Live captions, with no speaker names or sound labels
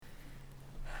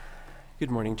Good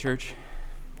morning, church.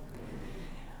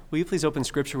 Will you please open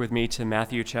scripture with me to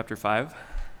Matthew chapter 5?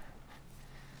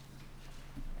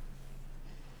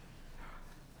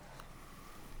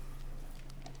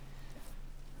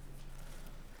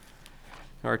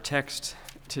 Our text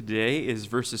today is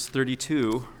verses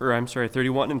 31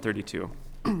 and 32.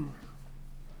 And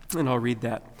I'll read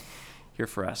that here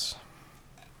for us.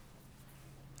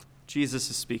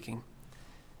 Jesus is speaking.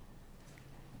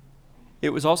 It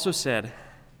was also said,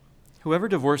 "Whoever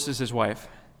divorces his wife,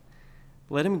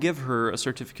 let him give her a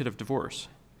certificate of divorce.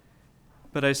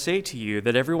 But I say to you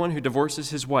that everyone who divorces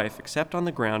his wife except on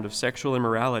the ground of sexual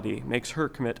immorality makes her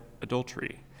commit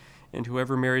adultery, and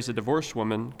whoever marries a divorced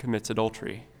woman commits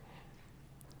adultery."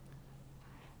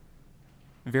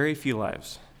 Very few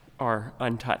lives are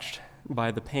untouched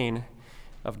by the pain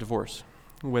of divorce,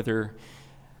 whether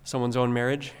someone's own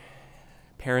marriage,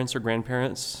 parents or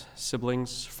grandparents,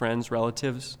 siblings, friends,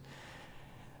 relatives.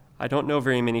 I don't know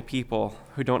very many people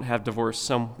who don't have divorce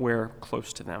somewhere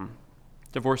close to them.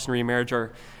 Divorce and remarriage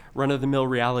are run-of-the-mill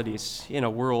realities in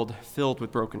a world filled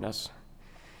with brokenness.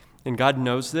 And God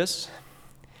knows this,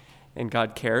 and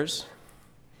God cares,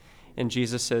 and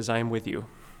Jesus says, "I am with you."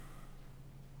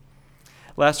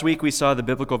 Last week we saw the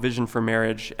biblical vision for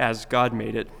marriage as God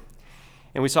made it,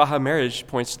 and we saw how marriage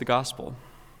points to the gospel.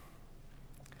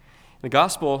 The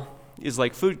gospel is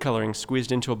like food coloring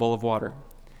squeezed into a bowl of water.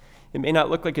 It may not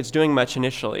look like it's doing much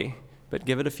initially, but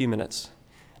give it a few minutes.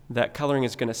 That coloring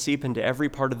is going to seep into every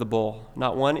part of the bowl,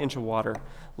 not 1 inch of water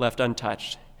left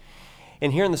untouched.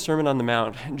 And here in the Sermon on the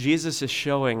Mount, Jesus is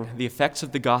showing the effects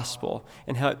of the gospel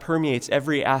and how it permeates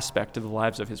every aspect of the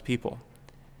lives of his people.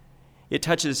 It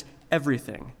touches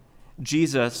everything.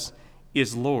 Jesus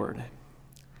is Lord.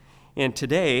 And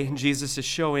today, Jesus is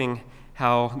showing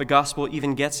how the gospel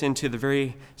even gets into the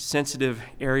very sensitive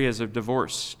areas of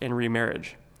divorce and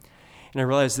remarriage. And I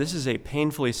realize this is a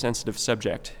painfully sensitive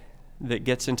subject that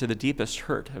gets into the deepest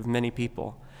hurt of many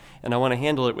people. And I want to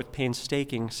handle it with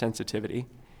painstaking sensitivity.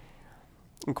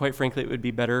 And quite frankly, it would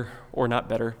be better, or not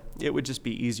better, it would just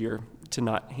be easier to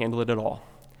not handle it at all.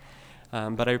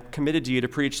 But I committed to you to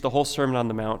preach the whole Sermon on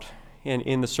the Mount. And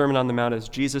in the Sermon on the Mount, as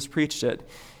Jesus preached it,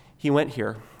 he went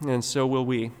here, and so will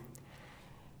we.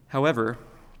 However,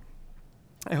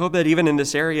 I hope that even in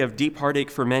this area of deep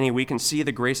heartache for many, we can see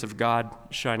the grace of God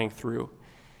shining through.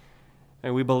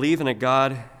 And we believe in a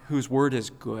God whose word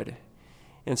is good.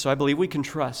 And so I believe we can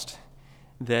trust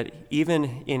that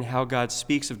even in how God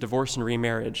speaks of divorce and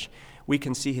remarriage, we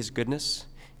can see his goodness,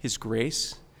 his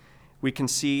grace. We can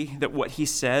see that what he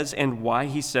says and why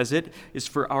he says it is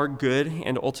for our good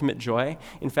and ultimate joy.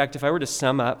 In fact, if I were to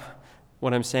sum up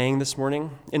what I'm saying this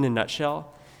morning in a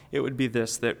nutshell, it would be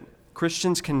this, that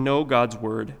Christians can know God's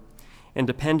word and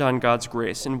depend on God's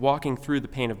grace in walking through the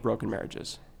pain of broken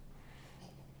marriages.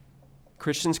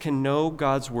 Christians can know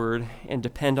God's word and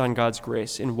depend on God's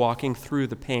grace in walking through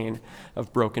the pain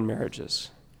of broken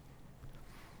marriages.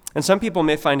 And some people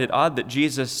may find it odd that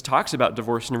Jesus talks about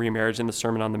divorce and remarriage in the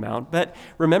Sermon on the Mount, but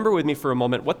remember with me for a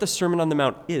moment what the Sermon on the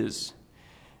Mount is.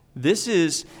 This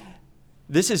is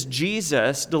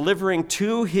Jesus delivering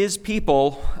to his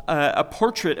people a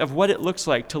portrait of what it looks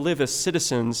like to live as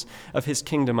citizens of his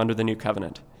kingdom under the new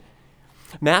covenant.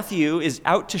 Matthew is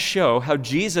out to show how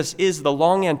Jesus is the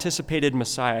long-anticipated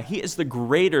Messiah. He is the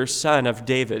greater son of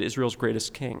David, Israel's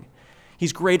greatest king.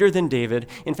 He's greater than David.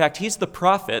 In fact, he's the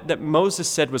prophet that Moses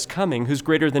said was coming, who's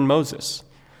greater than Moses.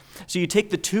 So you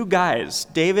take the two guys,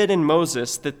 David and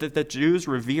Moses, that Jews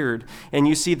revered, and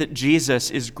you see that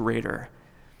Jesus is greater.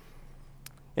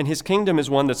 And his kingdom is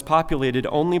one that's populated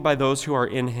only by those who are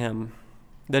in him.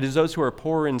 That is, those who are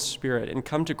poor in spirit and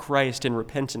come to Christ in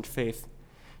repentant faith,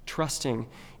 trusting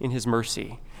in his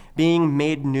mercy, being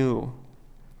made new.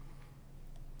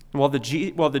 While the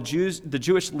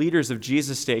Jewish leaders of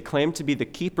Jesus' day claimed to be the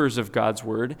keepers of God's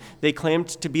word, they claimed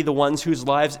to be the ones whose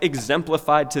lives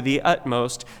exemplified to the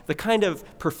utmost the kind of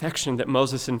perfection that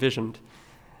Moses envisioned.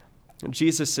 And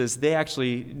Jesus says they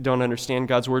actually don't understand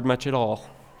God's word much at all.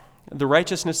 The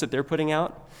righteousness that they're putting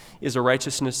out is a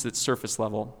righteousness that's surface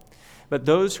level. But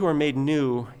those who are made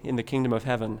new in the kingdom of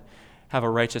heaven have a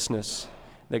righteousness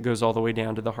that goes all the way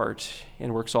down to the heart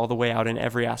and works all the way out in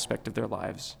every aspect of their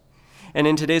lives. And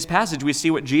in today's passage, we see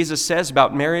what Jesus says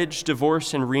about marriage,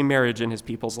 divorce, and remarriage in his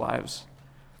people's lives.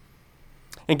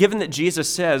 And given that Jesus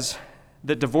says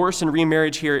that divorce and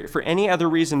remarriage here, for any other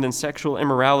reason than sexual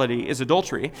immorality, is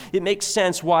adultery, it makes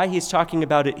sense why he's talking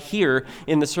about it here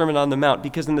in the Sermon on the Mount,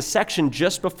 because in the section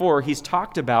just before, he's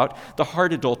talked about the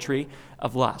heart adultery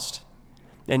of lust.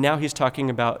 And now he's talking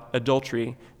about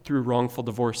adultery through wrongful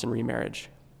divorce and remarriage.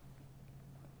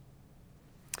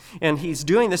 And he's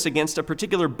doing this against a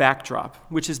particular backdrop,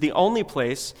 which is the only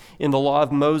place in the law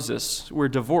of Moses where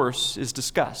divorce is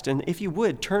discussed. And if you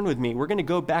would, turn with me. We're going to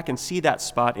go back and see that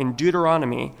spot in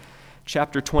Deuteronomy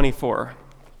chapter 24.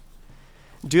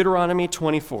 Deuteronomy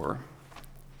 24.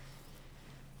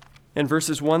 And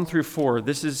verses 1 through 4.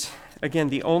 This is, again,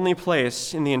 the only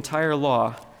place in the entire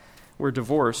law where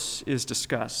divorce is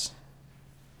discussed.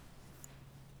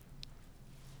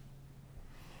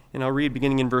 And I'll read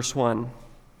beginning in verse 1.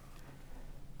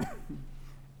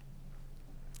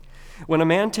 When a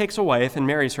man takes a wife and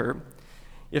marries her,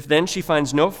 if then she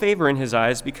finds no favor in his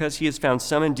eyes because he has found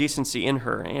some indecency in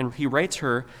her, and he writes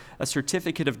her a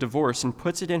certificate of divorce and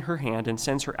puts it in her hand and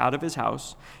sends her out of his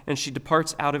house, and she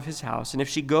departs out of his house, and if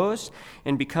she goes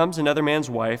and becomes another man's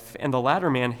wife, and the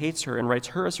latter man hates her and writes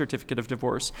her a certificate of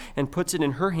divorce and puts it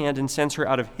in her hand and sends her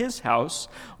out of his house,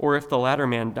 or if the latter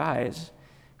man dies,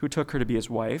 who took her to be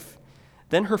his wife,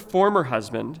 then her former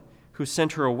husband, who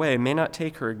sent her away, may not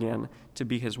take her again to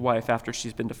be his wife after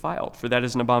she's been defiled, for that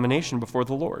is an abomination before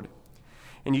the Lord.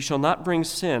 And you shall not bring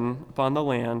sin upon the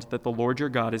land that the Lord your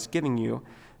God is giving you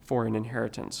for an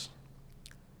inheritance.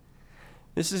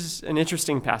 This is an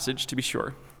interesting passage, to be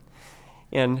sure.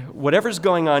 And whatever's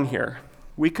going on here,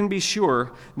 we can be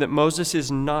sure that Moses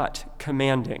is not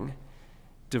commanding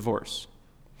divorce.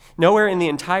 Nowhere in the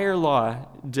entire law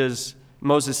does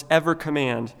Moses ever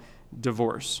command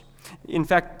divorce. In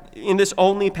fact, in this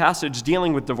only passage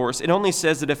dealing with divorce, it only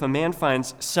says that if a man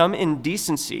finds some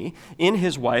indecency in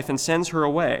his wife and sends her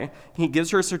away, he gives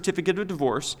her a certificate of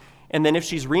divorce, and then if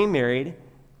she's remarried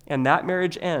and that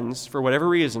marriage ends for whatever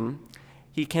reason,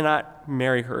 he cannot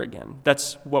marry her again.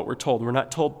 That's what we're told. We're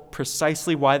not told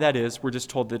precisely why that is. We're just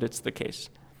told that it's the case.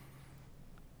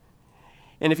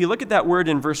 And if you look at that word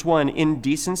in verse 1,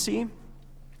 indecency,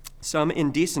 some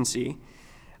indecency,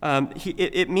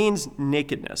 it means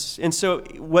nakedness. And so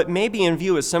what may be in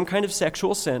view is some kind of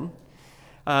sexual sin,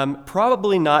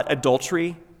 probably not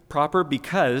adultery proper,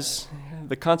 because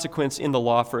the consequence in the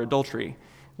law for adultery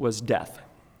was death.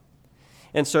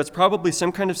 And so it's probably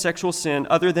some kind of sexual sin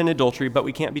other than adultery, but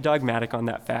we can't be dogmatic on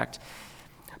that fact.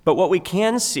 But what we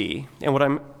can see, and what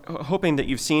I'm hoping that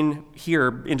you've seen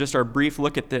here in just our brief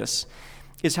look at this,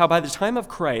 is how by the time of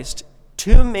Christ,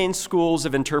 two main schools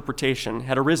of interpretation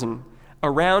had arisen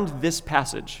around this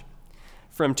passage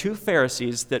from two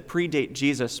Pharisees that predate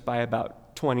Jesus by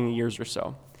about 20 years or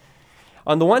so.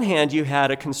 On the one hand, you had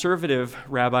a conservative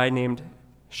rabbi named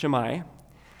Shammai,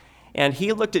 and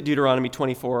he looked at Deuteronomy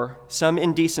 24, some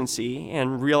indecency,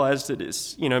 and realized that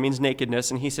it means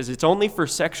nakedness, and he says it's only for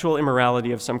sexual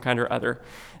immorality of some kind or other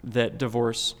that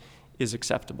divorce is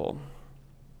acceptable.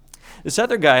 This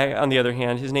other guy, on the other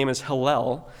hand, his name is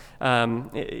Hillel.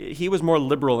 He was more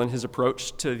liberal in his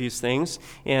approach to these things,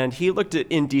 and he looked at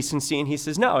indecency, and he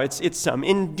says, no, it's some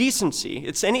indecency.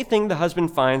 It's anything the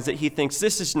husband finds that he thinks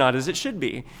this is not as it should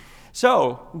be.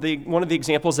 So one of the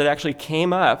examples that actually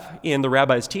came up in the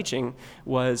rabbi's teaching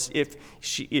was if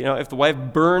the wife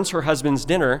burns her husband's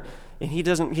dinner, and he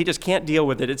just can't deal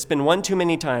with it. It's been one too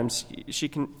many times. He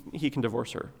can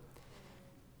divorce her.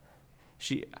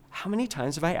 How many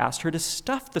times have I asked her to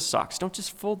stuff the socks? Don't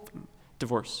just fold them.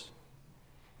 Divorce.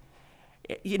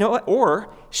 You know what?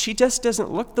 Or she just doesn't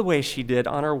look the way she did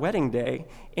on our wedding day,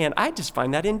 and I just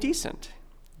find that indecent.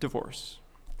 Divorce.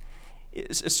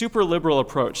 It's a super liberal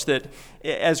approach that,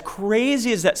 as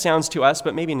crazy as that sounds to us,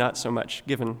 but maybe not so much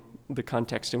given the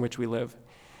context in which we live,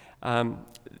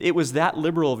 it was that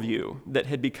liberal view that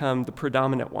had become the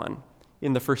predominant one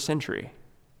in the first century.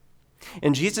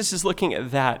 And Jesus is looking at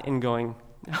that and going,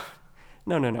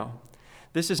 no.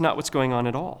 This is not what's going on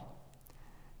at all.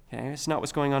 Okay? It's not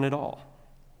what's going on at all.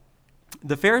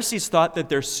 The Pharisees thought that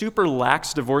their super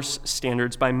lax divorce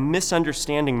standards, by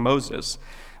misunderstanding Moses,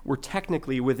 were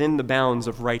technically within the bounds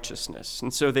of righteousness.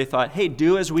 And so they thought, hey,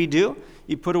 do as we do.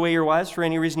 You put away your wives for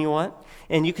any reason you want,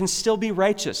 and you can still be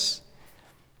righteous.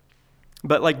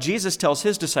 But like Jesus tells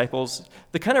his disciples,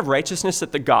 the kind of righteousness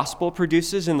that the gospel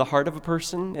produces in the heart of a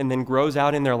person and then grows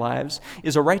out in their lives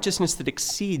is a righteousness that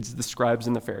exceeds the scribes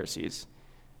and the Pharisees.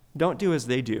 Don't do as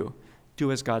they do.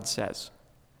 Do as God says.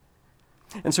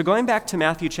 And so going back to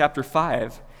Matthew chapter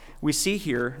 5, we see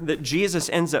here that Jesus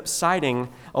ends up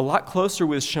siding a lot closer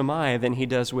with Shammai than he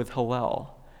does with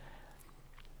Hillel.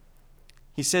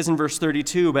 He says in verse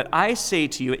 32, but I say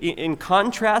to you, in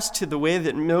contrast to the way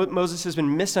that Moses has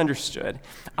been misunderstood,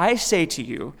 I say to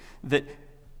you that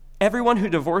everyone who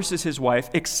divorces his wife,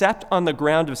 except on the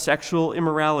ground of sexual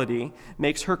immorality,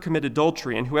 makes her commit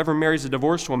adultery, and whoever marries a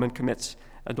divorced woman commits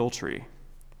adultery.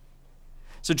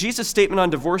 So Jesus' statement on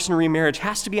divorce and remarriage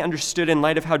has to be understood in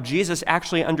light of how Jesus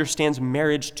actually understands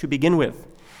marriage to begin with.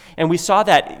 And we saw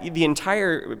that the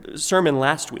entire sermon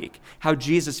last week, how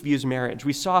Jesus views marriage.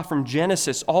 We saw from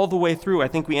Genesis all the way through, I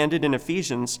think we ended in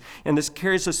Ephesians, and this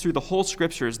carries us through the whole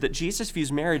scriptures, that Jesus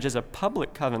views marriage as a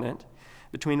public covenant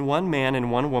between one man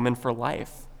and one woman for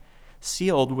life,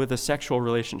 sealed with a sexual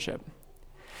relationship.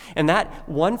 And that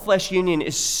one flesh union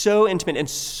is so intimate and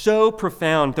so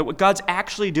profound that what God's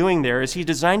actually doing there is he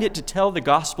designed it to tell the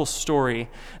gospel story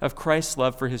of Christ's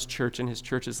love for his church and his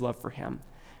church's love for him,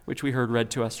 which we heard read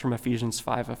to us from Ephesians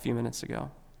 5 a few minutes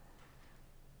ago.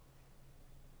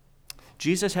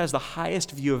 Jesus has the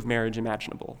highest view of marriage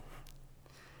imaginable.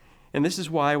 And this is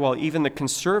why, while even the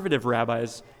conservative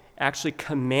rabbis actually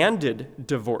commanded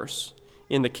divorce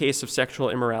in the case of sexual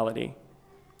immorality,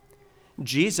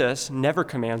 Jesus never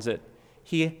commands it.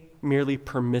 He merely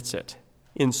permits it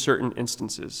in certain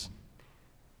instances.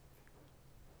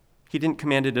 He didn't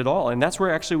command it at all. And that's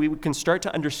where actually we can start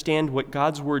to understand what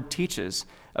God's word teaches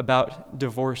about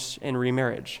divorce and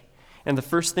remarriage. And the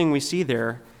first thing we see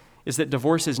there is that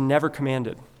divorce is never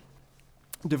commanded.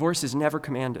 Divorce is never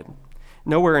commanded.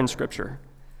 Nowhere in Scripture.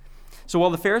 So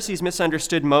while the Pharisees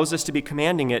misunderstood Moses to be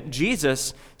commanding it,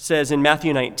 Jesus says in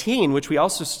Matthew 19, which we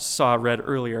also saw read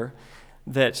earlier,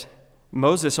 that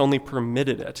Moses only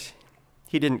permitted it.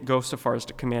 He didn't go so far as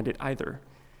to command it either.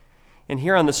 And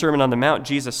here on the Sermon on the Mount,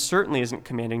 Jesus certainly isn't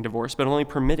commanding divorce, but only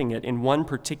permitting it in one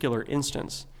particular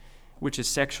instance, which is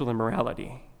sexual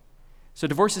immorality. So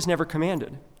divorce is never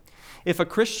commanded. If a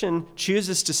Christian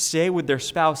chooses to stay with their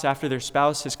spouse after their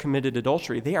spouse has committed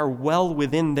adultery, they are well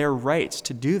within their rights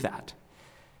to do that.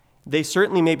 They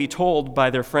certainly may be told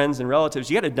by their friends and relatives,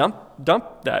 you got to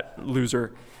dump that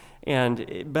loser.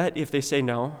 But if they say,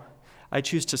 no, I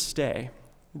choose to stay,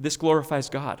 this glorifies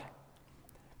God.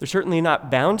 They're certainly not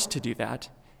bound to do that,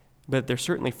 but they're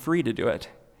certainly free to do it,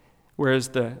 whereas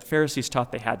the Pharisees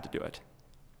taught they had to do it.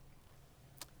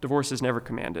 Divorce is never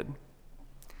commanded.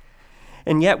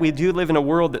 And yet we do live in a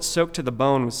world that's soaked to the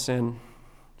bone with sin.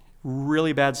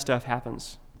 Really bad stuff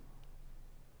happens.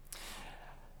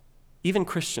 Even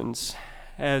Christians,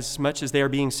 as much as they are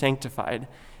being sanctified,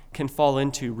 can fall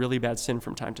into really bad sin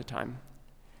from time to time.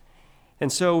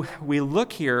 And so we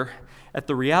look here at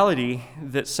the reality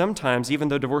that sometimes, even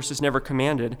though divorce is never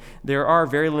commanded, there are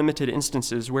very limited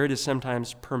instances where it is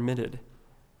sometimes permitted.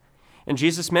 And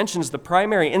Jesus mentions the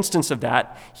primary instance of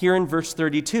that here in verse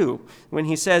 32, when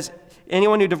he says,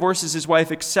 anyone who divorces his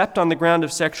wife except on the ground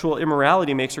of sexual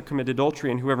immorality makes her commit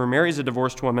adultery, and whoever marries a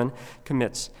divorced woman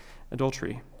commits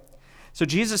adultery. So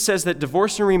Jesus says that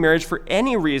divorce and remarriage for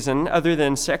any reason other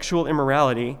than sexual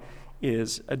immorality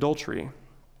is adultery.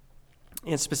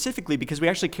 And specifically because we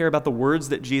actually care about the words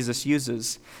that Jesus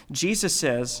uses, Jesus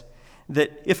says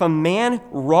that if a man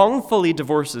wrongfully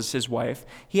divorces his wife,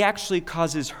 he actually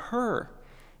causes her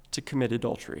to commit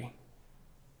adultery.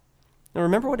 Now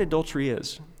remember what adultery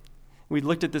is. We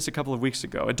looked at this a couple of weeks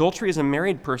ago. Adultery is a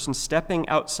married person stepping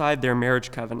outside their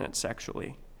marriage covenant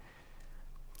sexually.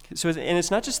 So, and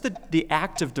it's not just the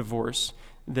act of divorce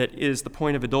that is the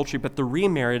point of adultery, but the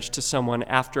remarriage to someone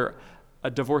after a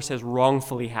divorce has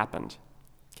wrongfully happened.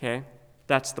 Okay?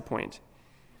 That's the point.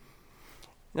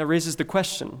 That raises the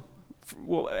question,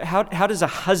 well, how does a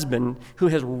husband who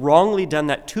has wrongly done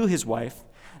that to his wife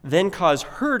then cause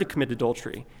her to commit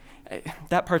adultery?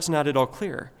 That part's not at all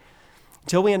clear.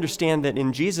 Until we understand that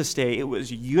in Jesus' day, it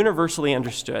was universally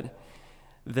understood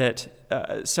that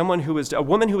a woman who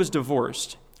was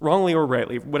divorced, wrongly or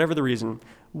rightly, whatever the reason,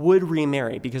 would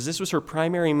remarry because this was her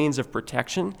primary means of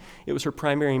protection. It was her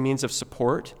primary means of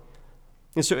support.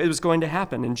 And so it was going to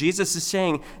happen. And Jesus is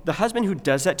saying the husband who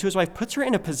does that to his wife puts her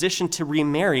in a position to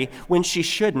remarry when she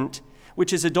shouldn't,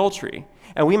 which is adultery.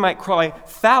 And we might cry,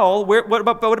 foul, what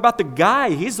about the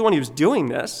guy? He's the one who's doing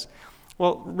this.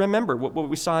 Well, remember what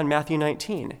we saw in Matthew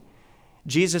 19.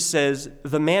 Jesus says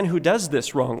the man who does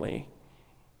this wrongly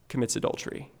commits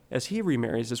adultery as he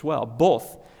remarries as well.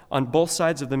 On both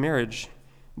sides of the marriage,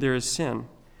 there is sin.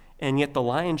 And yet the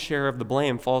lion's share of the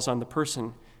blame falls on the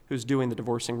person who's doing the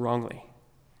divorcing wrongly.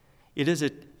 It is a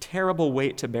terrible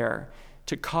weight to bear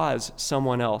to cause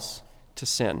someone else to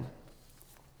sin.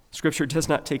 Scripture does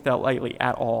not take that lightly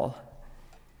at all.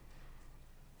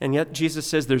 And yet Jesus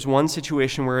says there's one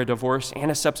situation where a divorce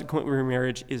and a subsequent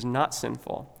remarriage is not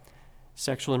sinful: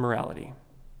 sexual immorality.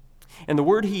 And the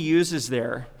word he uses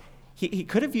there, he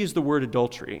could have used the word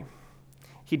adultery.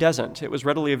 He doesn't. It was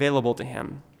readily available to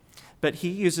him. But he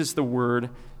uses the word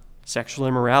sexual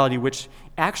immorality, which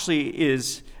actually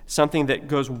is something that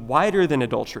goes wider than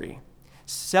adultery.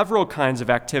 Several kinds of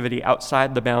activity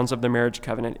outside the bounds of the marriage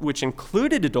covenant, which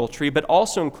included adultery, but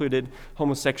also included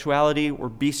homosexuality or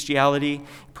bestiality,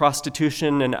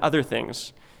 prostitution, and other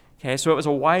things. Okay, so it was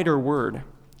a wider word.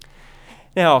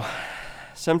 Now,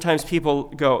 sometimes people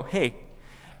go, hey,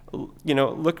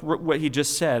 look what he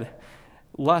just said.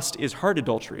 Lust is heart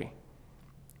adultery.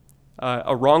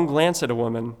 A wrong glance at a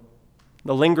woman,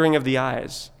 the lingering of the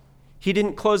eyes. He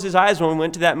didn't close his eyes when we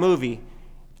went to that movie.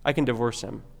 I can divorce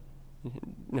him.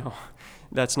 No,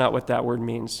 that's not what that word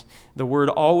means. The word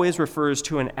always refers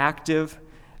to an active,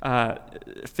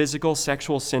 physical,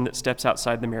 sexual sin that steps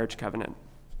outside the marriage covenant.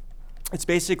 It's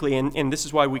basically, and this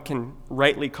is why we can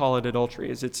rightly call it adultery,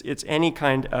 is it's any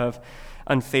kind of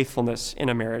unfaithfulness in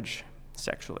a marriage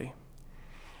sexually.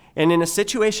 And in a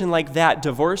situation like that,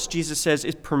 divorce, Jesus says,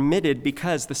 is permitted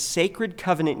because the sacred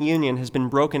covenant union has been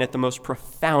broken at the most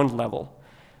profound level.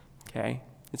 Okay?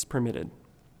 It's permitted.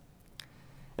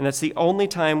 And that's the only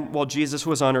time while Jesus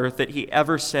was on earth that he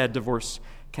ever said divorce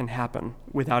can happen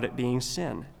without it being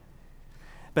sin.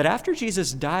 But after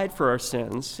Jesus died for our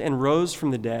sins and rose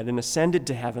from the dead and ascended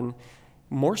to heaven,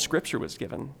 more scripture was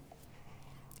given.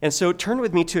 And so turn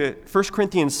with me to 1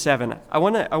 Corinthians 7. I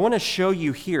want to show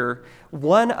you here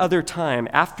one other time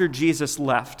after Jesus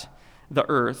left the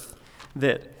earth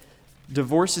that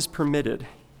divorce is permitted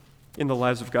in the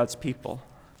lives of God's people.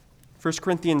 1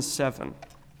 Corinthians 7.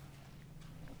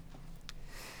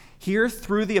 Here,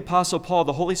 through the Apostle Paul,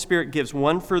 the Holy Spirit gives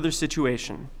one further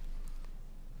situation.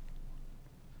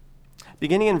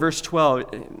 Beginning in verse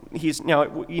 12,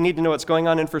 now you need to know what's going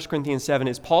on in 1 Corinthians 7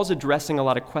 is Paul's addressing a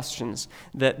lot of questions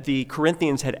that the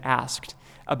Corinthians had asked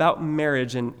about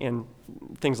marriage and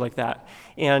things like that.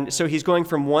 And so he's going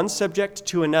from one subject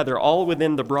to another, all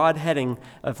within the broad heading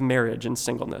of marriage and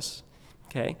singleness.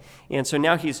 Okay? And so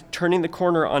now he's turning the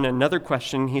corner on another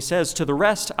question. He says, "To the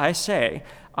rest I say,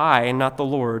 I, not the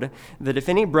Lord, that if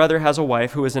any brother has a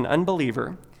wife who is an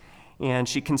unbeliever, and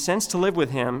she consents to live with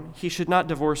him, he should not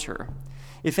divorce her.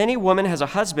 If any woman has a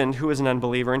husband who is an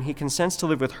unbeliever, and he consents to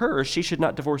live with her, she should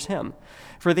not divorce him.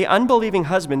 For the unbelieving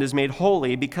husband is made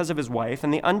holy because of his wife,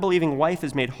 and the unbelieving wife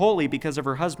is made holy because of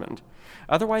her husband.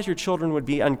 Otherwise your children would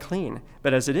be unclean,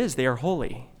 but as it is, they are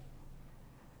holy.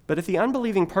 But if the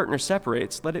unbelieving partner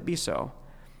separates, let it be so.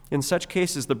 In such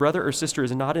cases, the brother or sister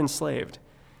is not enslaved.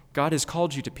 God has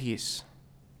called you to peace.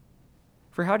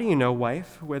 For how do you know,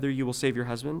 wife, whether you will save your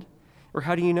husband? Or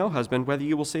how do you know, husband, whether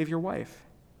you will save your wife?"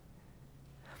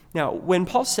 Now, when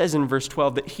Paul says in verse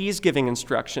 12 that he's giving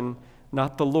instruction,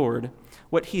 not the Lord,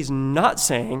 what he's not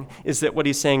saying is that what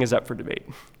he's saying is up for debate.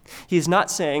 He's not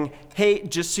saying, hey,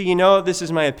 just so you know, this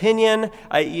is my opinion,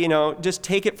 just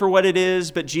take it for what it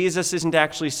is, but Jesus isn't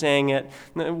actually saying it.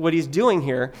 What he's doing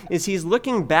here is he's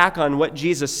looking back on what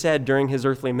Jesus said during his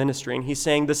earthly ministry, and he's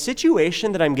saying, the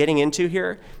situation that I'm getting into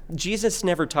here, Jesus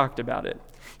never talked about it.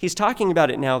 He's talking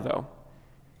about it now, though.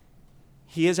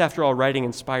 He is, after all, writing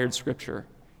inspired Scripture,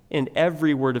 and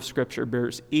every word of Scripture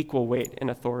bears equal weight and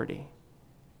authority.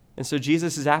 And so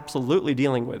Jesus is absolutely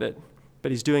dealing with it, but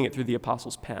he's doing it through the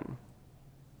apostle's pen.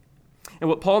 And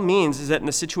what Paul means is that in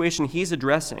the situation he's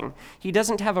addressing, he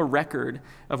doesn't have a record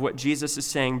of what Jesus is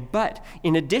saying, but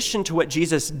in addition to what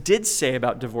Jesus did say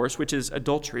about divorce, which is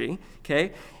adultery,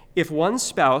 okay, if one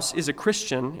spouse is a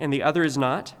Christian and the other is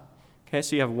not, okay,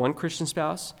 so you have one Christian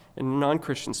spouse and a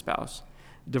non-Christian spouse,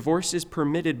 divorce is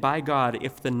permitted by God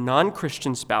if the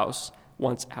non-Christian spouse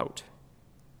wants out.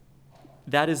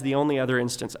 That is the only other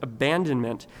instance,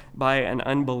 abandonment by an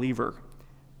unbeliever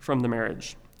from the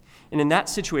marriage. And in that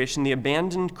situation, the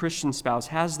abandoned Christian spouse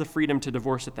has the freedom to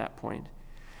divorce at that point.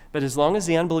 But as long as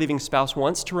the unbelieving spouse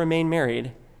wants to remain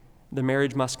married, the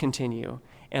marriage must continue.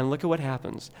 And look at what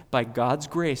happens. By God's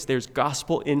grace, there's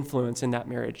gospel influence in that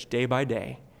marriage day by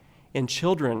day. And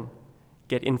children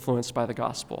get influenced by the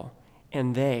gospel.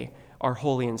 And they are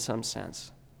holy in some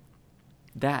sense.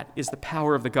 That is the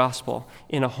power of the gospel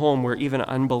in a home where even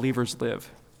unbelievers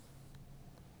live.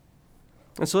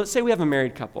 And so let's say we have a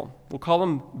married couple. We'll call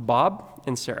them Bob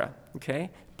and Sarah,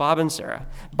 okay? Bob and Sarah.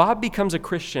 Bob becomes a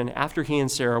Christian after he and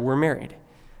Sarah were married.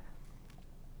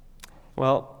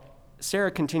 Well,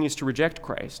 Sarah continues to reject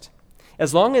Christ.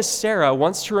 As long as Sarah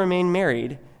wants to remain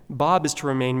married, Bob is to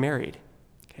remain married,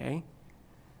 okay?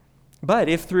 But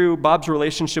if through Bob's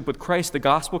relationship with Christ, the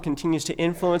gospel continues to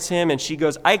influence him and she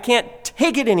goes, I can't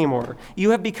take it anymore.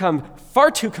 You have become far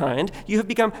too kind. You have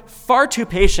become far too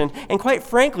patient. And quite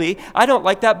frankly, I don't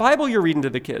like that Bible you're reading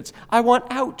to the kids. I want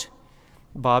out.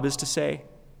 Bob is to say,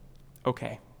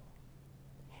 okay.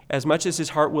 As much as his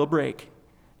heart will break,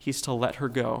 he's to let her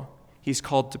go. He's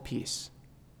called to peace.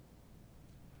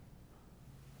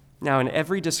 Now, in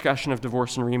every discussion of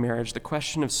divorce and remarriage, the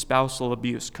question of spousal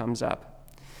abuse comes up.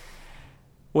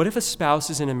 What if a spouse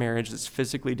is in a marriage that's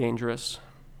physically dangerous?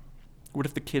 What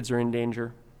if the kids are in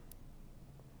danger?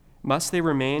 Must they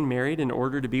remain married in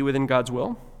order to be within God's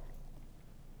will?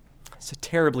 It's a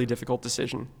terribly difficult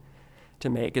decision to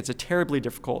make. It's a terribly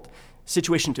difficult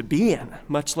situation to be in,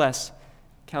 much less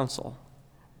counsel.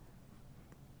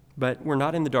 But we're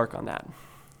not in the dark on that.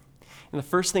 And the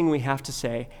first thing we have to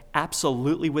say,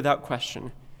 absolutely without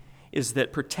question, is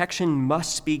that protection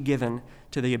must be given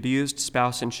to the abused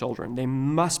spouse and children. They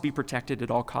must be protected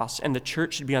at all costs, and the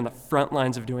church should be on the front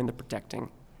lines of doing the protecting.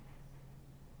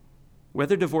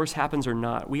 Whether divorce happens or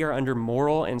not, we are under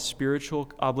moral and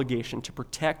spiritual obligation to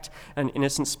protect an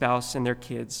innocent spouse and their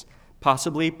kids,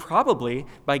 probably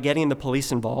by getting the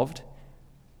police involved,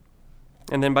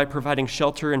 and then by providing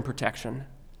shelter and protection.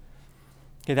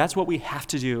 Okay, that's what we have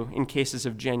to do in cases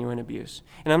of genuine abuse.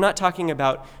 And I'm not talking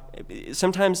about,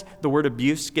 sometimes the word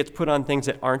abuse gets put on things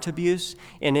that aren't abuse,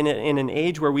 and in an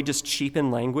age where we just cheapen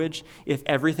language, if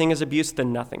everything is abuse,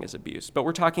 then nothing is abuse. But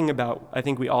we're talking about, I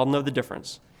think we all know the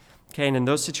difference. Okay, and in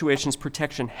those situations,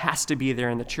 protection has to be there,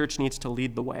 and the church needs to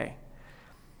lead the way.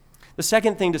 The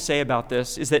second thing to say about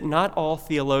this is that not all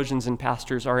theologians and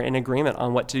pastors are in agreement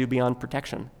on what to do beyond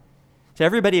protection. So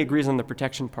everybody agrees on the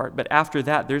protection part, but after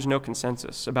that, there's no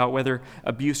consensus about whether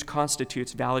abuse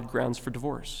constitutes valid grounds for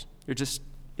divorce. There just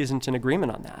isn't an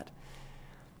agreement on that.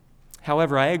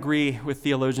 However, I agree with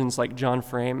theologians like John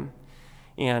Frame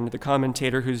and the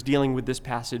commentator who's dealing with this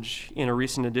passage in a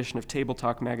recent edition of Table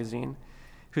Talk magazine,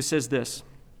 who says this: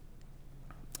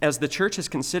 as the church has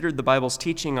considered the Bible's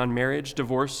teaching on marriage,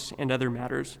 divorce, and other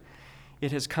matters,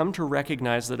 it has come to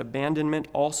recognize that abandonment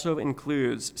also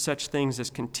includes such things as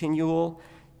continual,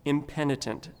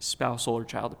 impenitent spousal or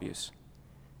child abuse.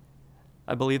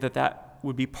 I believe that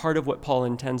would be part of what Paul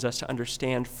intends us to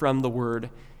understand from the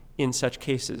word in such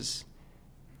cases.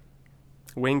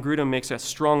 Wayne Grudem makes a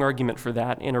strong argument for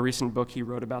that in a recent book he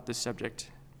wrote about this subject.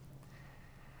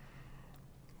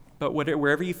 But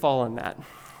wherever you fall on that,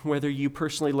 whether you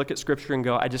personally look at Scripture and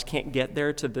go, I just can't get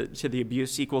there to the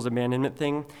abuse equals abandonment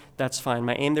thing, that's fine.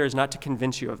 My aim there is not to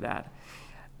convince you of that.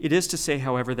 It is to say,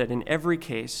 however, that in every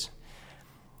case,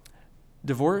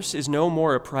 divorce is no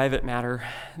more a private matter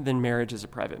than marriage is a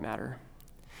private matter.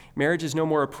 Marriage is no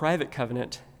more a private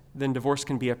covenant than divorce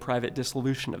can be a private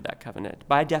dissolution of that covenant.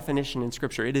 By definition in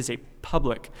Scripture, it is a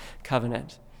public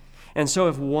covenant. And so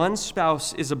if one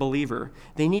spouse is a believer,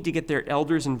 they need to get their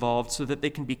elders involved so that they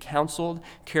can be counseled,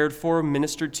 cared for,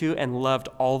 ministered to, and loved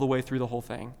all the way through the whole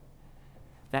thing.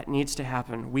 That needs to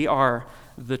happen. We are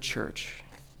the church.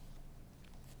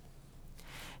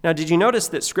 Now, did you notice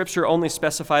that Scripture only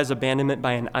specifies abandonment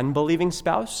by an unbelieving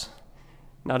spouse,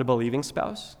 not a believing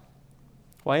spouse?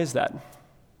 Why is that?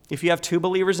 If you have two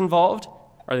believers involved,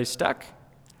 are they stuck?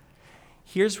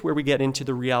 Here's where we get into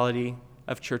the reality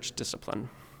of church discipline.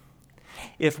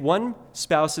 If one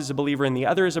spouse is a believer and the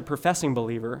other is a professing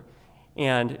believer,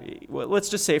 and let's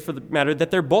just say for the matter that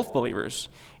they're both believers,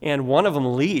 and one of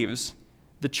them leaves,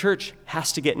 the church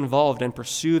has to get involved and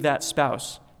pursue that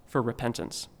spouse for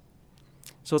repentance.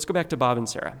 So let's go back to Bob and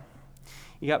Sarah.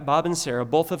 You got Bob and Sarah.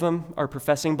 Both of them are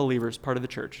professing believers, part of the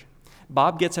church.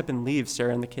 Bob gets up and leaves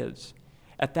Sarah and the kids.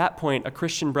 At that point, a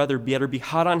Christian brother better be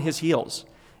hot on his heels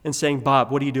and saying,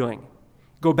 Bob, what are you doing?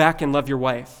 Go back and love your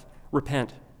wife.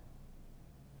 Repent.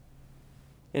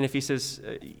 And if he says,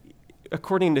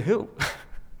 according to who?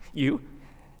 You?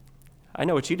 I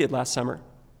know what you did last summer.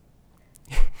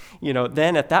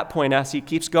 Then at that point, as he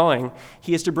keeps going,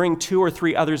 he is to bring 2 or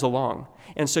 3 others along.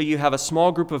 And so you have a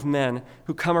small group of men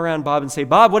who come around Bob and say,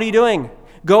 Bob, what are you doing?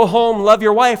 Go home, love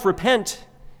your wife, repent.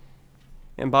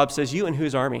 And Bob says, you and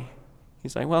whose army?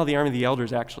 He's like, well, the army of the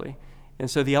elders, actually.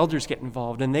 And so the elders get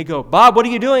involved, and they go, Bob, what are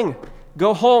you doing?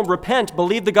 Go home, repent,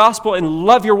 believe the gospel, and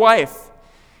love your wife.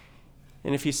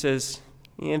 And if he says,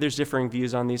 there's differing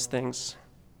views on these things,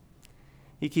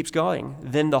 he keeps going.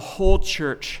 Then the whole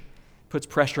church puts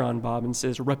pressure on Bob and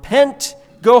says, repent,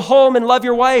 go home and love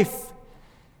your wife.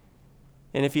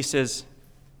 And if he says,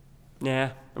 nah,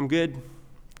 I'm good,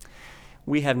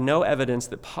 we have no evidence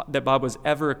that Bob was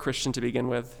ever a Christian to begin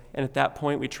with. And at that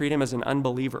point, we treat him as an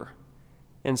unbeliever.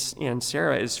 And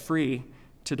Sarah is free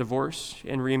to divorce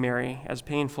and remarry, as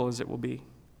painful as it will be.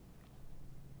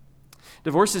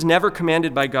 Divorce is never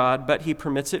commanded by God, but he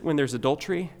permits it when there's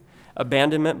adultery,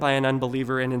 abandonment by an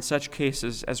unbeliever, and in such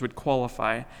cases as would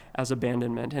qualify as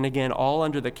abandonment. And again, all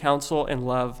under the counsel and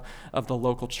love of the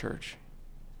local church.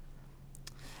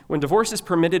 When divorce is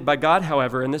permitted by God,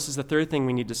 however, and this is the third thing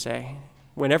we need to say,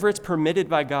 whenever it's permitted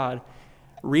by God,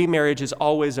 remarriage is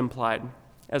always implied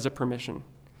as a permission.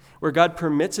 Where God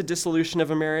permits a dissolution of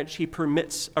a marriage, he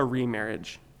permits a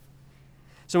remarriage.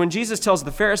 So when Jesus tells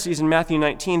the Pharisees in Matthew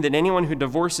 19 that anyone who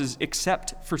divorces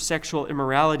except for sexual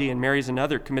immorality and marries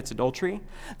another commits adultery,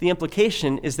 the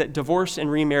implication is that divorce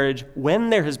and remarriage when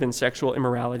there has been sexual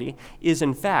immorality is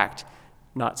in fact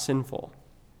not sinful.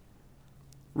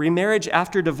 Remarriage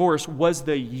after divorce was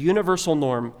the universal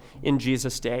norm in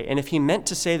Jesus' day, and if he meant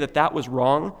to say that that was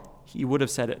wrong, he would have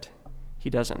said it. He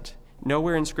doesn't.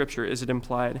 Nowhere in Scripture is it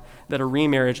implied that a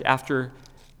remarriage after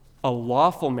a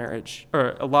lawful marriage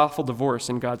or a lawful divorce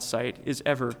in God's sight is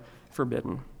ever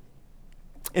forbidden.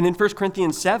 And in 1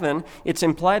 Corinthians 7, it's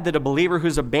implied that a believer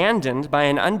who's abandoned by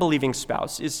an unbelieving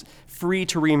spouse is free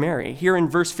to remarry. Here in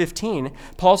verse 15,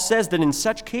 Paul says that in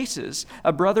such cases,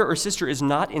 a brother or sister is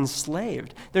not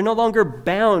enslaved. They're no longer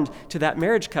bound to that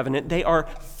marriage covenant. They are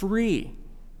free.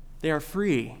 They are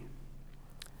free.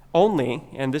 Only,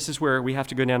 and this is where we have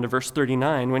to go down to verse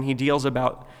 39, when he deals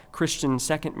about Christian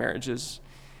second marriages,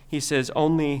 he says,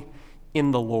 only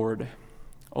in the Lord.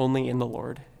 Only in the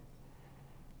Lord.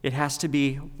 It has to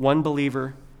be one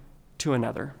believer to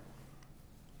another.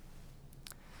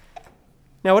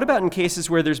 Now, what about in cases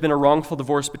where there's been a wrongful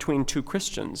divorce between two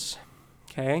Christians?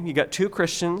 Okay, you got two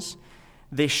Christians.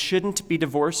 They shouldn't be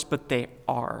divorced, but they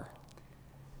are.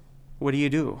 What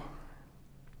do?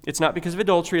 It's not because of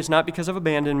adultery. It's not because of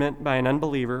abandonment by an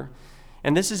unbeliever.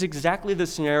 And this is exactly the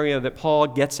scenario that Paul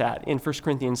gets at in 1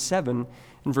 Corinthians 7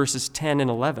 in verses 10 and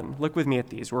 11. Look with me at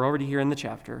these. We're already here in the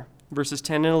chapter. Verses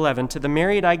 10 and 11, to the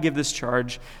married I give this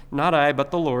charge, not I,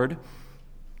 but the Lord.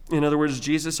 In other words,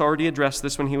 Jesus already addressed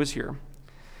this when he was here.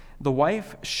 The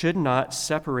wife should not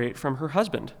separate from her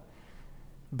husband.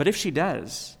 But if she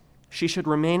does, she should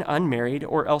remain unmarried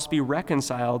or else be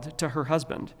reconciled to her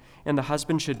husband. And the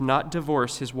husband should not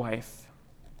divorce his wife.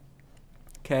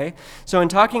 Okay? So in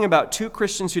talking about two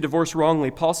Christians who divorce wrongly,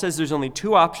 Paul says there's only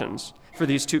two options for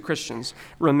these two Christians.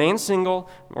 Remain single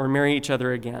or marry each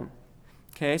other again.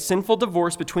 Okay? Sinful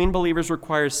divorce between believers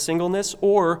requires singleness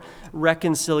or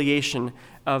reconciliation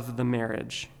of the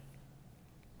marriage.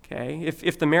 Okay?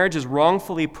 If the marriage is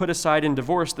wrongfully put aside in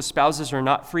divorce, the spouses are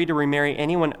not free to remarry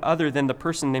anyone other than the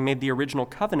person they made the original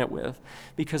covenant with,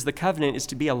 because the covenant is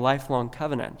to be a lifelong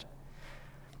covenant.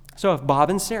 So if Bob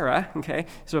and Sarah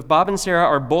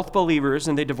are both believers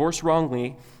and they divorce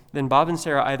wrongly, then Bob and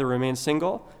Sarah either remain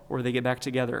single or they get back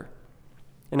together.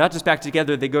 And not just back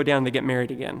together, they go down and they get married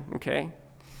again, okay?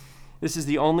 This is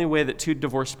the only way that two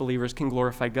divorced believers can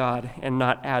glorify God and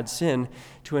not add sin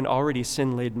to an already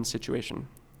sin-laden situation.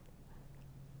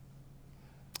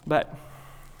 But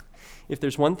if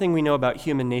there's one thing we know about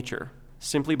human nature,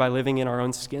 simply by living in our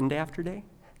own skin day after day,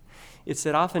 it's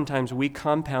that oftentimes we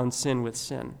compound sin with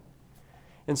sin.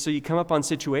 And so you come up on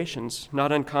situations,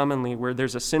 not uncommonly, where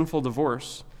there's a sinful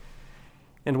divorce,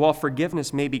 and while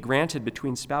forgiveness may be granted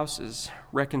between spouses,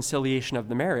 reconciliation of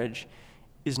the marriage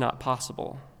is not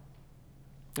possible.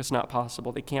 It's not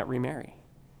possible. They can't remarry.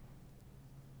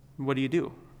 What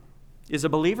do? Is a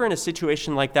believer in a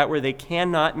situation like that where they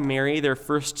cannot marry their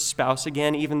first spouse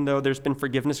again, even though there's been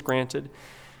forgiveness granted,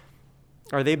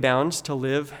 are they bound to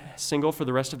live single for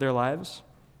the rest of their lives?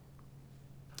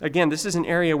 Again, this is an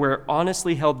area where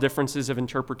honestly held differences of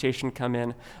interpretation come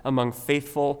in among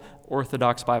faithful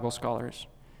Orthodox Bible scholars.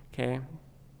 Okay?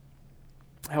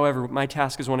 However, my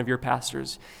task as one of your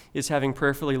pastors is having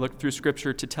prayerfully looked through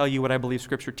Scripture to tell you what I believe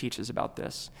Scripture teaches about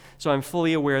this. So I'm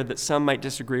fully aware that some might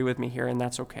disagree with me here, and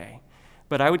that's okay.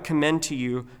 But I would commend to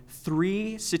you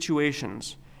 3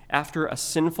 situations after a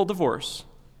sinful divorce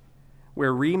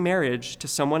where remarriage to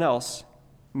someone else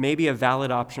may be a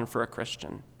valid option for a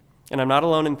Christian. And I'm not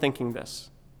alone in thinking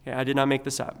this. Okay, I did not make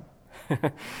this up.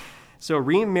 So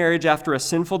remarriage after a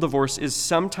sinful divorce is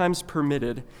sometimes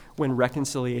permitted when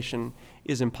reconciliation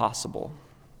is impossible.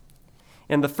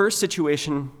 And the first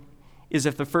situation is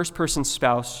if the first person's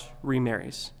spouse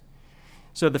remarries.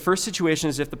 So the first situation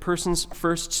is if the person's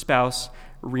first spouse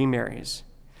remarries.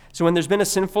 So when there's been a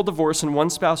sinful divorce and one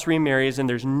spouse remarries and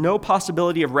there's no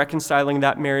possibility of reconciling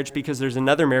that marriage because there's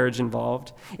another marriage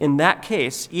involved, in that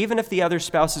case, even if the other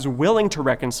spouse is willing to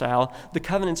reconcile, the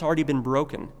covenant's already been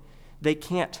broken. They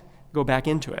can't go back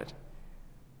into it.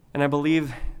 And I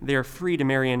believe they are free to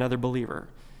marry another believer.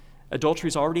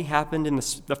 Adultery's already happened in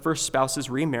the first spouse's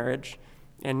remarriage,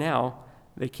 and now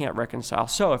they can't reconcile.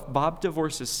 So if Bob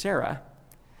divorces Sarah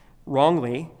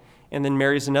wrongly and then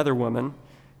marries another woman,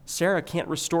 Sarah can't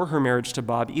restore her marriage to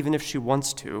Bob even if she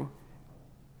wants to.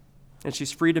 And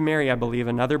she's free to marry, I believe,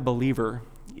 another believer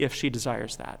if she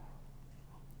desires that.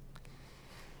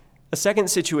 A second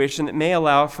situation that may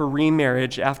allow for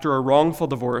remarriage after a wrongful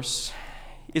divorce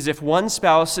is if one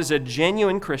spouse is a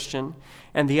genuine Christian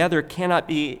and the other cannot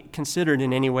be considered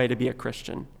in any way to be a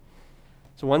Christian.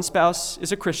 So one spouse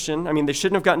is a Christian. I mean, they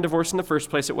shouldn't have gotten divorced in the first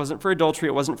place. It wasn't for adultery.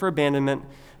 It wasn't for abandonment.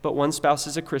 But one spouse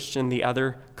is a Christian. The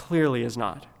other clearly is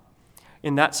not.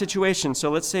 In that situation,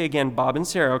 so let's say again, Bob and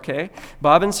Sarah, okay?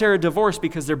 Bob and Sarah divorced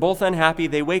because they're both unhappy.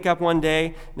 They wake up one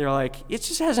day, they're like, it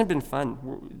just hasn't been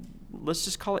fun. Let's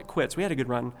just call it quits. We had a good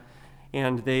run.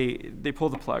 And they pull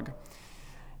the plug.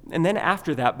 And then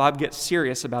after that, Bob gets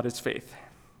serious about his faith.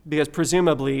 Because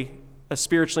presumably, a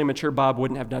spiritually mature Bob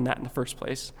wouldn't have done that in the first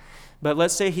place. But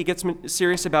let's say he gets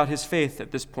serious about his faith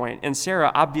at this point, and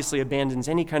Sarah obviously abandons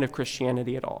any kind of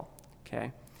Christianity at all,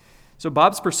 okay? So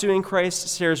Bob's pursuing Christ,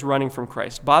 Sarah's running from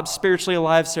Christ. Bob's spiritually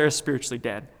alive, Sarah's spiritually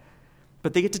dead.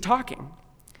 But they get to talking.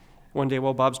 One day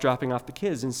while Bob's dropping off the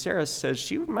kids, and Sarah says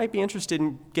she might be interested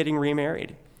in getting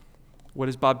remarried. What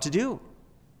is Bob to do?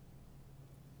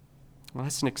 Well,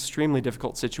 that's an extremely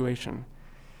difficult situation.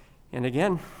 And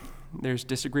again, there's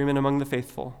disagreement among the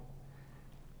faithful.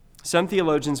 Some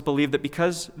theologians believe that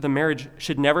because the marriage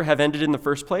should never have ended in the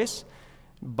first place,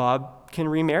 Bob can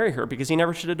remarry her because he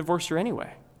never should have divorced her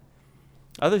anyway.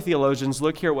 Other theologians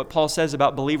look here at what Paul says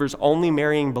about believers only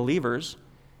marrying believers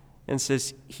and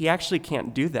says he actually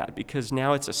can't do that because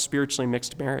now it's a spiritually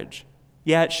mixed marriage.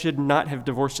 Yeah, it should not have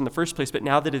divorced in the first place, but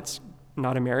now that it's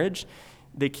not a marriage,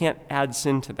 they can't add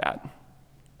sin to that.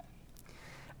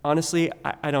 Honestly,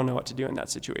 I don't know what to do in that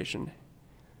situation.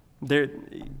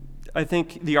 I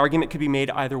think the argument could be made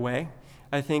either way.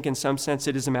 I think in some sense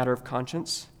it is a matter of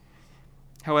conscience.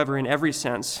 However, in every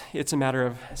sense, it's a matter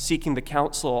of seeking the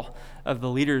counsel of the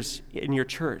leaders in your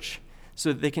church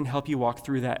so that they can help you walk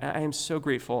through that. I am so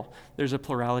grateful there's a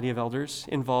plurality of elders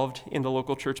involved in the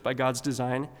local church by God's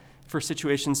design for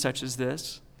situations such as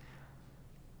this.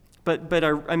 But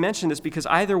I mention this because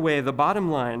either way, the bottom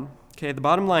line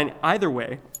either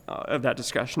way of that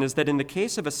discussion is that in the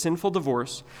case of a sinful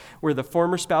divorce where the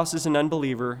former spouse is an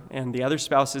unbeliever and the other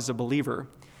spouse is a believer,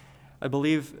 I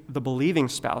believe the believing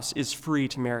spouse is free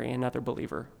to marry another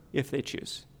believer if they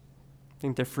choose. I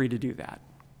think they're free to do that.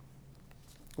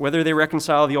 Whether they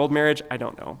reconcile the old marriage, I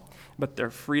don't know, but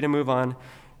they're free to move on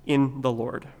in the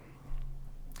Lord.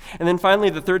 And then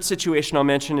finally, the third situation I'll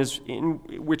mention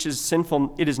which is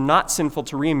sinful. It is not sinful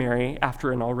to remarry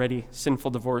after an already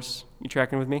sinful divorce. You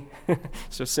tracking with me?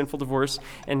 So sinful divorce,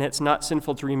 and it's not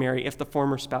sinful to remarry if the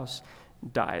former spouse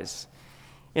dies.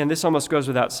 And this almost goes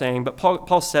without saying, but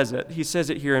Paul says it. He says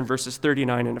it here in verses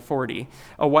 39 and 40.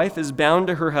 A wife is bound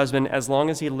to her husband as long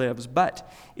as he lives, but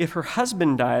if her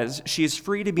husband dies, she is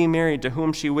free to be married to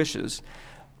whom she wishes,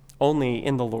 only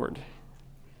in the Lord.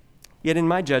 Yet in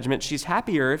my judgment, she's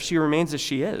happier if she remains as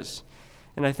she is.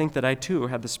 And I think that I too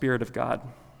have the Spirit of God.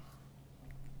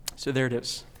 So there it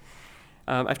is.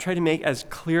 I've tried to make as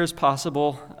clear as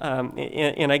possible,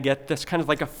 and I get this kind of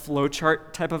like a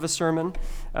flowchart type of a sermon.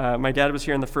 My dad was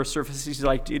here in the first service. He's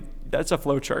like, dude, that's a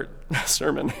flowchart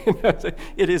sermon.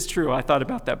 It is true. I thought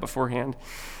about that beforehand.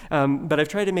 But I've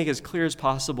tried to make as clear as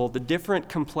possible the different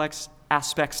complex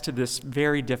aspects to this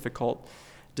very difficult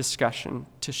discussion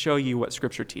to show you what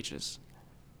Scripture teaches.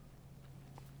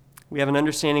 We have an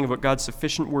understanding of what God's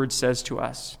sufficient word says to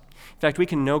us. In fact, we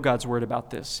can know God's word about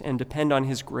this and depend on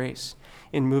his grace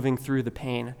in moving through the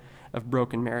pain of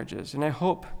broken marriages. And I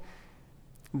hope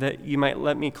that you might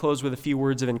let me close with a few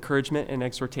words of encouragement and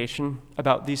exhortation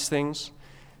about these things,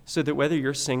 so that whether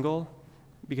you're single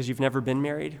because you've never been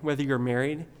married, whether you're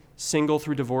married, single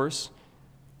through divorce,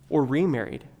 or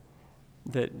remarried,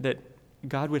 that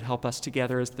God would help us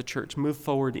together as the church move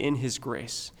forward in his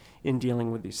grace in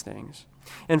dealing with these things.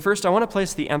 And first, I want to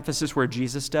place the emphasis where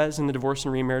Jesus does in the divorce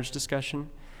and remarriage discussion,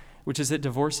 which is that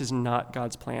divorce is not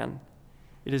God's plan.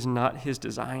 It is not his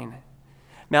design.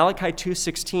 Malachi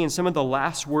 2:16, some of the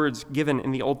last words given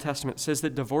in the Old Testament, says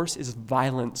that divorce is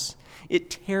violence. It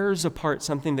tears apart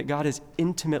something that God has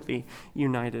intimately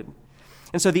united.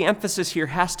 And so the emphasis here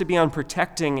has to be on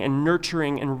protecting and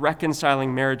nurturing and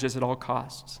reconciling marriages at all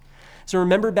costs. So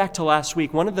remember back to last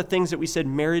week, one of the things that we said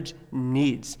marriage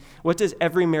needs. What does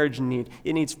every marriage need?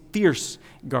 It needs fierce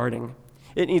guarding.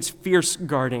 It needs fierce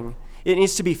guarding. It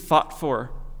needs to be fought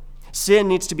for. Sin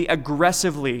needs to be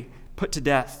aggressively put to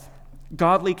death.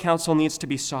 Godly counsel needs to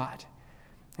be sought.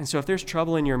 And so if there's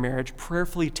trouble in your marriage,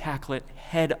 prayerfully tackle it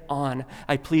head on.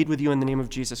 I plead with you in the name of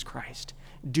Jesus Christ.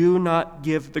 Do not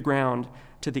give the ground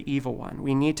to the evil one.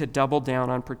 We need to double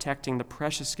down on protecting the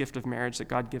precious gift of marriage that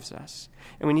God gives us.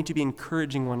 And we need to be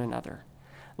encouraging one another,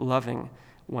 loving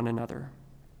one another.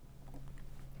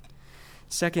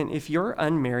 Second, if you're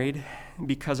unmarried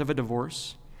because of a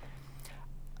divorce,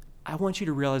 I want you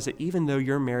to realize that even though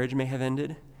your marriage may have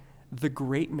ended, the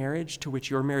great marriage to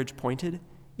which your marriage pointed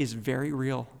is very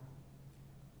real.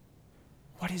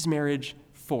 What is marriage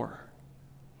for?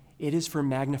 It is for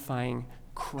magnifying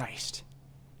Christ.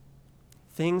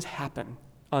 Things happen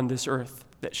on this earth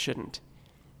that shouldn't.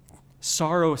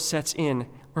 Sorrow sets in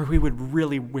where we would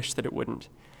really wish that it wouldn't.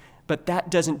 But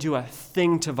that doesn't do a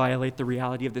thing to violate the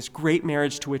reality of this great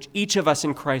marriage to which each of us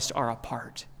in Christ are a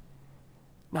part.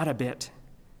 Not a bit.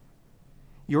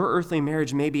 Your earthly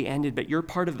marriage may be ended, but you're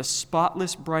part of the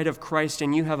spotless bride of Christ,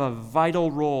 and you have a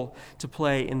vital role to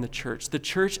play in the church. The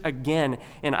church, again,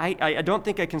 and I don't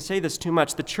think I can say this too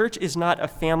much, the church is not a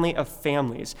family of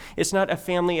families. It's not a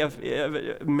family of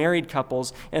married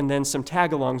couples and then some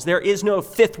tag-alongs. There is no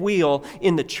fifth wheel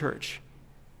in the church.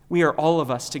 We are all of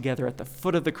us together at the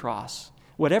foot of the cross.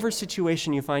 Whatever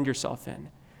situation you find yourself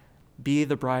in, be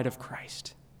the bride of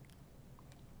Christ.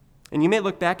 And you may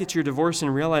look back at your divorce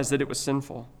and realize that it was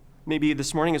sinful. Maybe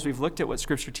this morning as we've looked at what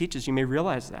Scripture teaches, you may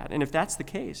realize that. And if that's the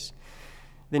case,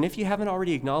 then if you haven't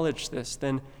already acknowledged this,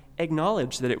 then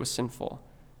acknowledge that it was sinful.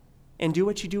 And do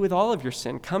what you do with all of your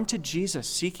sin. Come to Jesus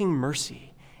seeking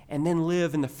mercy, and then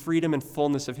live in the freedom and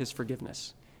fullness of his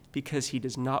forgiveness, because he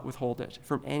does not withhold it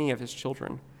from any of his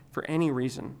children for any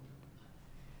reason.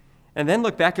 And then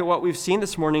look back at what we've seen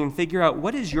this morning and figure out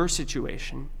what is your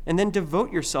situation, and then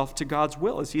devote yourself to God's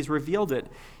will as he's revealed it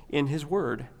in his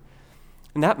word.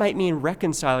 And that might mean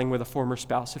reconciling with a former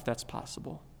spouse if that's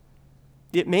possible.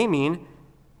 It may mean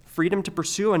freedom to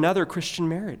pursue another Christian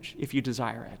marriage if you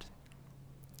desire it.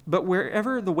 But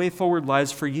wherever the way forward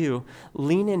lies for you,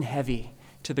 lean in heavy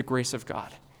to the grace of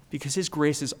God, because his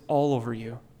grace is all over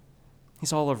you.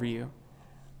 He's all over you.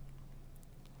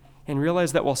 And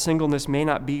realize that while singleness may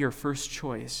not be your first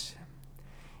choice,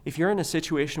 if you're in a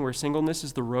situation where singleness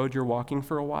is the road you're walking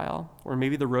for a while, or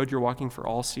maybe the road you're walking for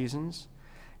all seasons,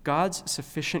 God's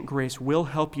sufficient grace will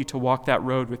help you to walk that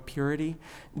road with purity,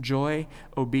 joy,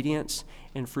 obedience,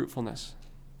 and fruitfulness.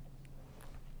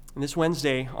 And this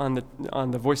Wednesday on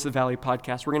the Voice of the Valley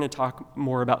podcast, we're going to talk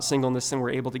more about singleness than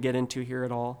we're able to get into here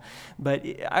at all. But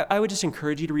I would just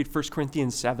encourage you to read 1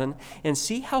 Corinthians 7 and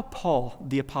see how Paul,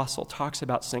 the apostle, talks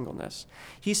about singleness.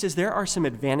 He says there are some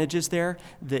advantages there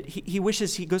that he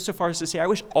wishes, he goes so far as to say, I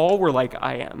wish all were like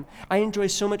I am. I enjoy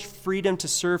so much freedom to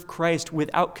serve Christ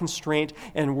without constraint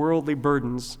and worldly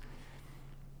burdens.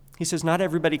 He says not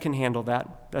everybody can handle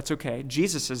that. That's okay.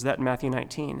 Jesus says that in Matthew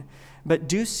 19. But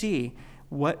do see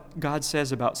what God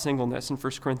says about singleness in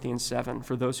 1 Corinthians 7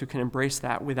 for those who can embrace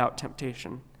that without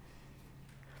temptation.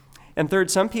 And third,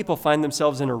 some people find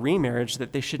themselves in a remarriage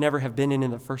that they should never have been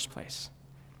in the first place.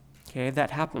 Okay,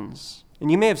 that happens. And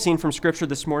you may have seen from Scripture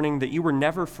this morning that you were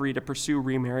never free to pursue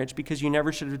remarriage because you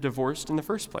never should have divorced in the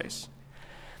first place.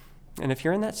 And if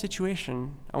you're in that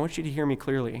situation, I want you to hear me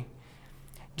clearly.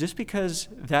 Just because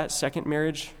that second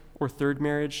marriage or third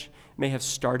marriage may have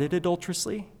started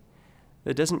adulterously,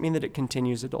 that doesn't mean that it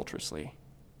continues adulterously.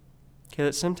 Okay,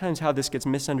 that's sometimes how this gets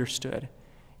misunderstood.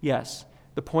 Yes,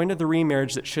 the point of the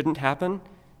remarriage that shouldn't happen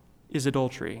is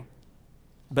adultery,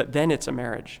 but then it's a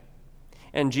marriage.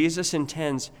 And Jesus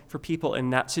intends for people in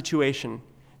that situation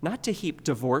not to heap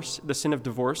divorce, the sin of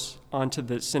divorce, onto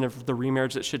the sin of the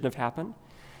remarriage that shouldn't have happened.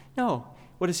 No,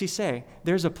 what does he say?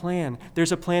 There's a plan.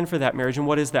 There's a plan for that marriage. And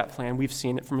what is that plan? We've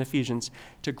seen it from Ephesians.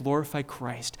 To glorify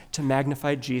Christ, to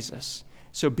magnify Jesus.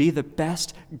 So be the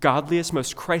best, godliest,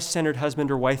 most Christ-centered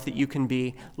husband or wife that you can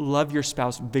be. Love your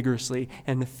spouse vigorously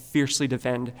and fiercely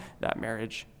defend that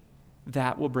marriage.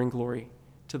 That will bring glory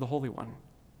to the Holy One.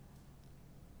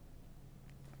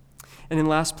 And in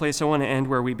last place, I want to end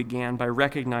where we began by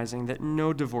recognizing that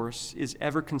no divorce is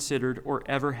ever considered or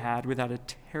ever had without a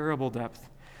terrible depth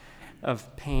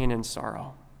of pain and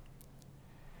sorrow.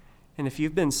 And if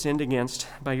you've been sinned against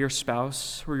by your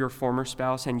spouse or your former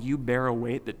spouse and you bear a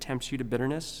weight that tempts you to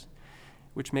bitterness,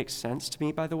 which makes sense to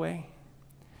me, by the way,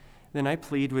 then I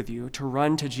plead with you to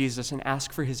run to Jesus and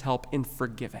ask for his help in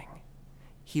forgiving.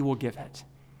 He will give it.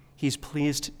 He's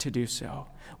pleased to do so.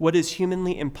 What is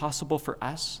humanly impossible for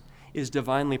us is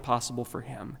divinely possible for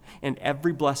him. And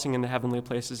every blessing in the heavenly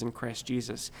places in Christ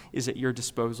Jesus is at your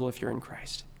disposal if you're in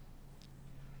Christ.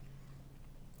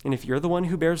 And if you're the one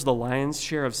who bears the lion's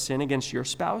share of sin against your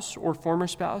spouse or former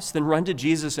spouse, then run to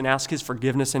Jesus and ask his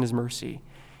forgiveness and his mercy.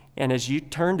 And as you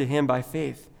turn to him by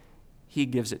faith, he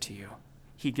gives it to you.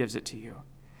 He gives it to you.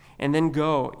 And then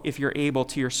go, if you're able,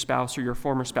 to your spouse or your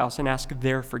former spouse and ask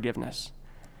their forgiveness.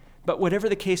 But whatever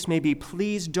the case may be,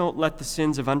 please don't let the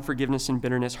sins of unforgiveness and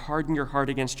bitterness harden your heart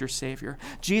against your Savior.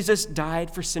 Jesus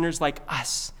died for sinners like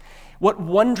us. What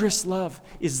wondrous love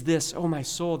is this, O my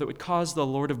soul, that would cause the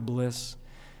Lord of bliss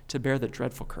to bear the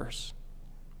dreadful curse.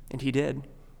 And he did.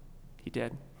 He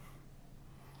did.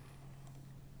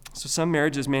 So some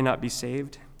marriages may not be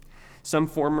saved. Some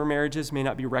former marriages may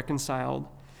not be reconciled.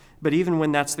 But even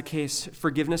when that's the case,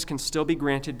 forgiveness can still be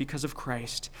granted because of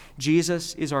Christ.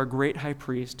 Jesus is our great high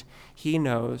priest. He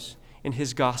knows, and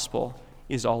his gospel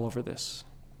is all over this.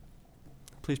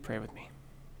 Please pray with me.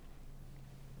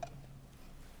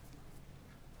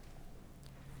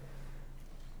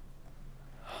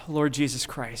 Lord Jesus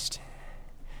Christ,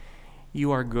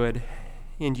 you are good,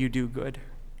 and you do good.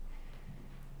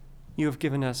 You have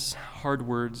given us hard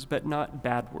words, but not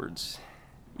bad words.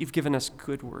 You've given us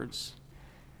good words.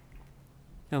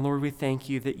 And Lord, we thank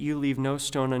you that you leave no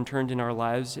stone unturned in our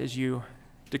lives as you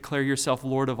declare yourself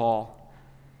Lord of all,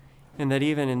 and that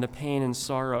even in the pain and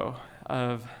sorrow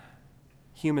of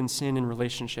human sin and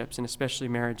relationships, and especially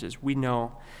marriages, we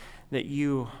know that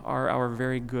you are our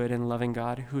very good and loving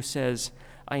God who says,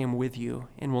 I am with you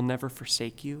and will never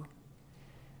forsake you,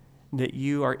 that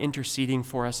you are interceding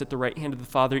for us at the right hand of the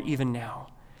Father even now,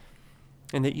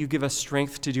 and that you give us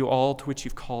strength to do all to which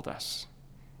you've called us,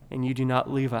 and you do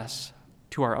not leave us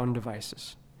to our own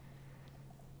devices.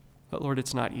 But Lord,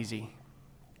 it's not easy,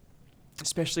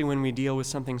 especially when we deal with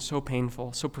something so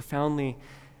painful, so profoundly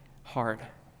hard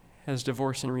as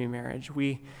divorce and remarriage.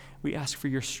 We ask for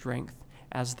your strength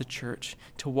as the church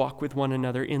to walk with one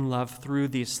another in love through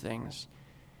these things,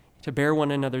 to bear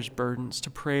one another's burdens, to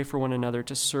pray for one another,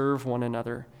 to serve one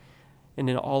another, and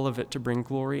in all of it to bring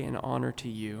glory and honor to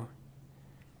you.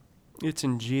 It's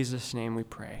in Jesus' name we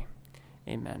pray.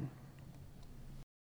 Amen.